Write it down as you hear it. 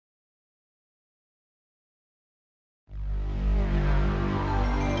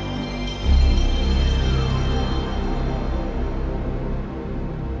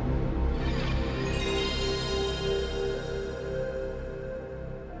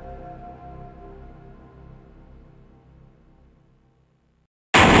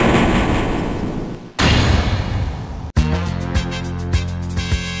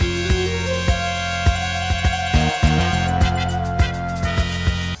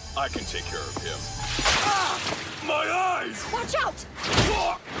I can take care of him. Ah! My eyes! Watch out!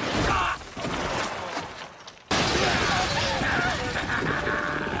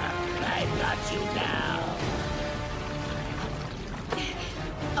 I've got you now.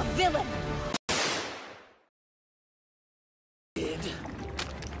 A villain!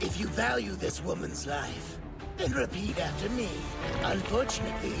 If you value this woman's life, then repeat after me.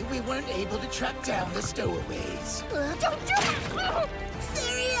 Unfortunately, we weren't able to track down the stowaways. Don't do that!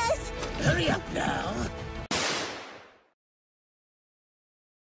 Serious! Hurry up now.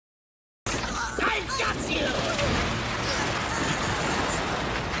 I've got you!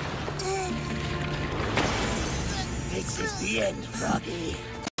 This is the end, Froggy.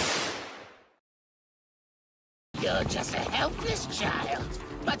 You're just a helpless child.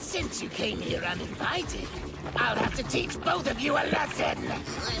 But since you came here uninvited, I'll have to teach both of you a lesson.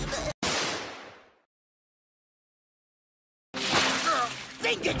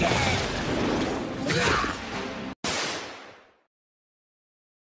 Think again!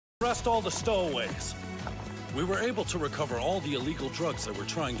 Arrest all the stowaways. We were able to recover all the illegal drugs they were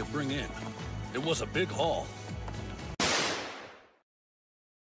trying to bring in. It was a big haul.